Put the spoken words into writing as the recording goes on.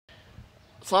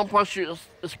some poetry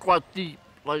is quite deep,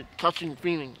 like touching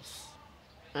feelings,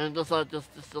 and that's how I do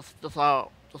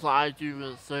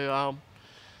it. So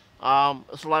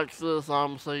it's like this.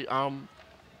 Say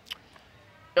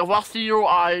if I see your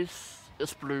eyes,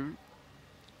 it's blue,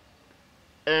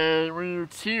 and when your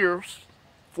tears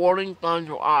falling down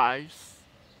your eyes,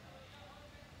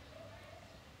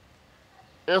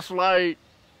 it's like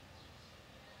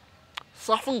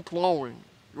something glowing.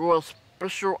 Your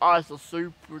special eyes are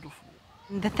so beautiful.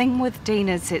 The thing with Dean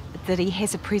is that he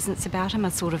has a presence about him,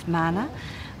 a sort of mana,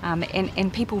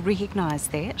 and people recognise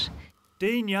that.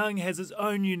 Dean Young has his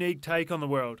own unique take on the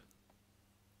world.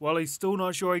 While he's still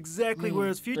not sure exactly where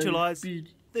his future lies,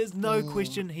 there's no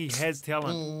question he has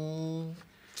talent.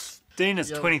 Dean is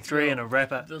 23 and a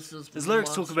rapper. His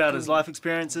lyrics talk about his life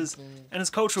experiences and his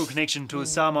cultural connection to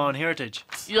his Samoan heritage.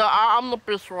 Yeah, I'm the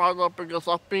best writer because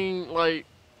I've been like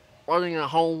writing at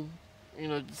home,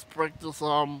 just practice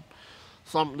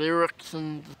some lyrics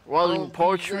and writing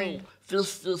poetry.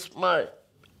 This is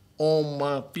all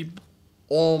my people,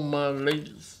 all my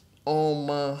ladies, all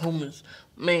my homies,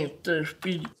 man,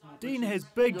 Dean has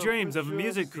big dreams of a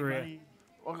music career.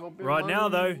 Right now,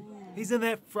 though, he's in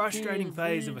that frustrating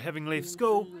phase of having left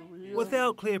school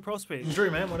without clear prospects.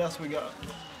 Drew, man, what else we got?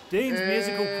 Dean's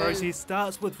musical process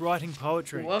starts with writing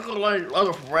poetry. Well, I got like a lot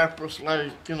of rappers,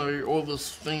 like, all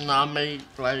this thing I made,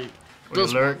 like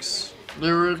Lyrics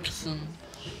and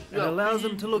It allows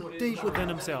him to look deep within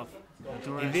himself.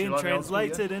 He then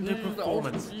translates it into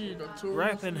performance,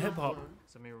 rap and hip-hop.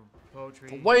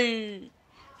 The way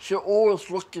she always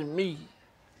look at me,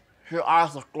 her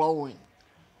eyes are glowing.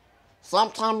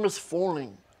 Sometimes it's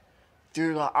falling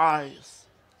through the eyes,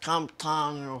 come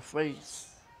down in her face.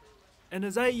 In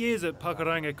his 8 years at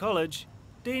Pakuranga College,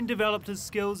 Dean developed his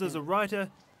skills as a writer,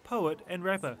 poet and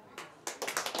rapper.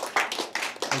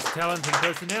 His talent and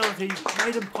personality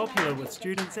made him popular with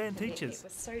students and teachers.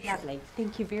 So lovely.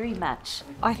 Thank you very much.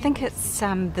 I think it's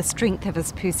the strength of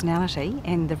his personality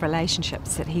and the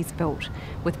relationships that he's built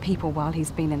with people while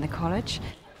he's been in the college.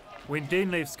 When Dean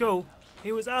left school,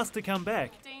 he was asked to come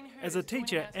back as a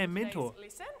teacher and mentor.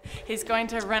 He's going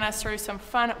to run us through some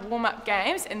fun warm-up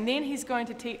games, and then he's going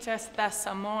to teach us the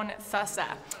Samoan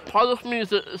Sasa. Part of me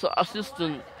is an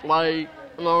assistant, like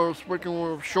when I was working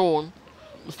with Sean,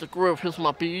 Mr. Griff, he's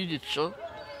my PE teacher.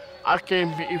 I came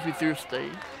here every Thursday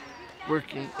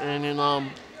working, and then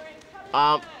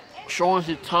Sean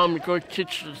said, "Time to go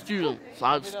teach the students," so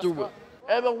I just do it.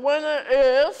 And the winner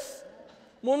is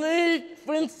Monique,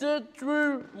 Vincent,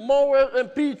 Drew, Morris, and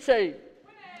PJ.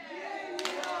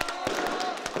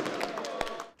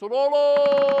 This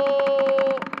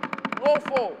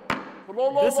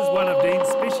is one of Dean's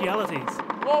specialities,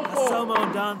 a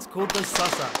Samoan dance called the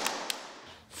Sasa.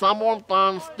 Samoan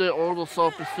dance, they're all the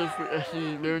self-specific as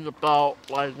you learn about,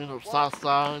 like,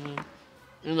 Sasa,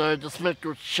 and, just make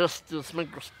your chest, just make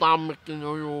your stomach,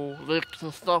 your legs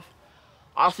and stuff.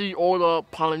 I see all the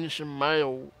Polynesian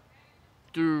male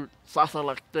do Sasa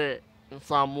like that in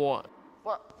Samoa.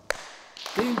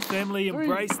 Dean's family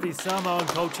embrace their Samoan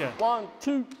culture. 1,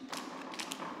 2,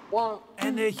 1.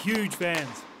 And they're huge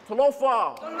fans.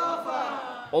 Talofa!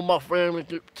 All my family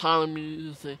keep telling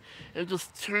me, and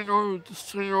just turn over,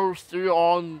 stay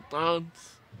on,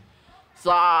 dance.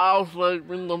 So I was like,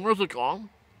 when the music on,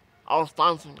 I was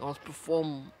dancing, I was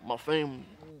performing my family.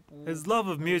 His love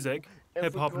of music,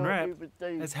 hip-hop and rap,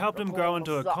 has helped him grow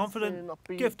into a confident,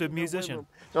 gifted musician.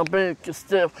 I'm being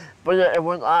stiff, but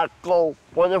when I go,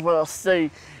 whatever I say,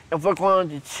 if we're going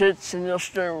to church and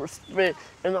just show respect,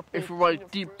 and if you write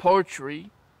deep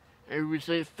poetry, and we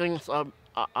say things are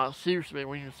seriously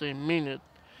when you say mean it,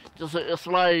 it's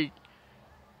like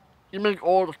you make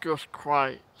all the girls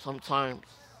cry sometimes.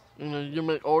 You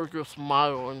make all the girls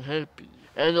smile and happy.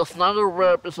 And it's not a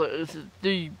rap, it's a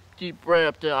deep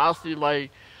rap that I see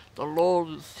like, the Lord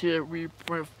is here, we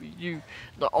pray for you.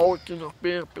 The organ of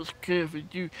bishop is care for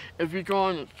you. If you're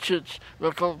going to church,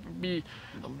 there's going to be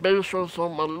a better source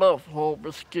of my love, hope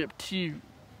is given to you.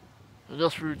 And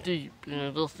that's real deep,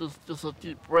 that's a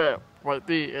deep rap right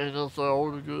there. And that's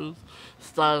all the girls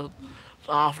started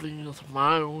laughing and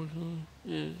smiling,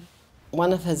 yeah.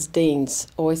 One of his deans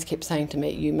always kept saying to me,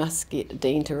 "You must get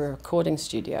Dean to a recording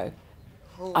studio."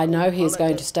 I know he's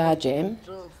going to Star Jam,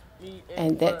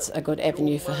 and that's a good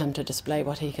avenue for him to display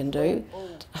what he can do.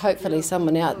 Hopefully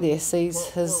someone out there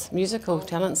sees his musical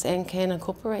talents and can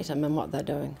incorporate him in what they're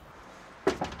doing.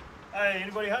 Hey,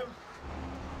 anybody home?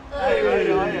 Hey.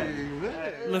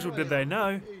 Little did they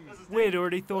know, we'd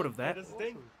already thought of that.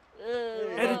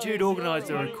 Attitude organised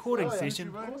a recording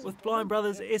session with blind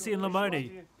brothers Ese and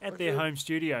Limoni at their home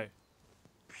studio.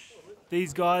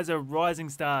 These guys are rising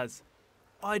stars,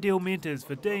 ideal mentors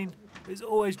for Dean, who's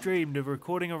always dreamed of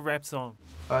recording a rap song.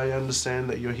 I understand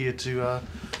that you're here to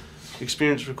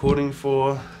experience recording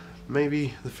for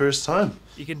maybe the first time.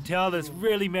 You can tell this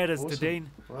really matters to Dean.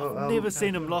 Well, I've never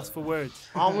seen him lost for words.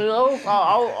 I mean,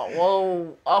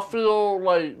 I feel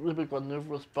like a little bit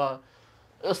nervous, but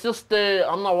it's just that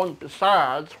I'm not one to be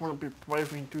shy. I just want to be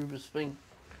brave and do this thing.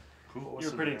 Cool.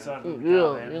 You're pretty excited. Yeah, you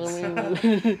know what I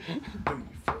mean?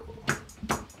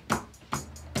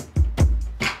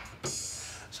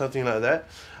 Something like that.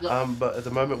 Yeah. But at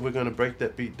the moment, we're going to break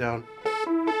that beat down.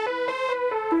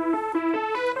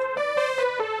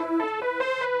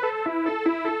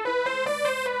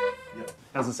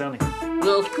 How's it sounding?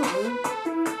 Yeah, it's cool, man.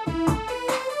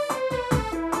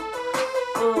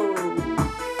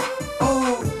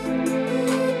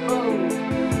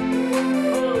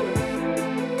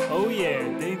 Oh yeah,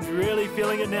 Dean's really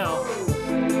feeling it now.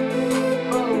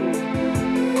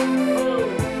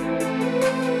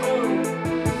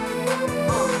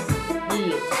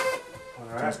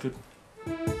 That's good.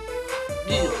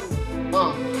 Yeah,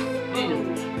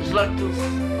 it's like this.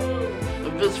 A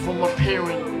visit from my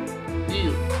parents.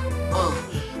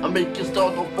 I make it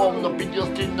start off on the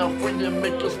videos, then I free and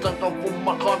make it start off on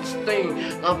my heart stain.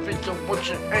 I feature what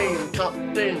you aim,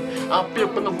 can't thing. I feel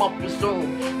when I'm up your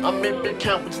zone. I make big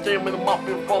campus stay when I'm up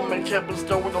your phone, make campus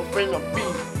stay with a friend of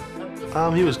beat.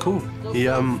 He was cool.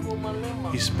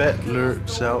 He spat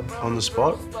lyrics out on the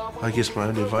spot. I guess my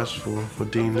only advice for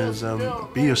Dean is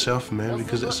be yourself, man,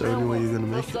 because that's the only way you're gonna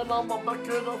make it.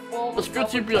 It's good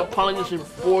to be a pioneer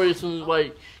voice and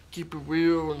like keep it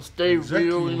real and stay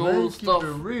real and all this stuff. Keep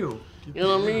it real. You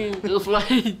know what I mean? It's like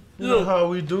You know how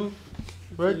we do,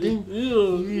 right, Dean?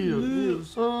 Yeah.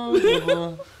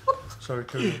 Sorry,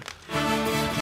 Kevin.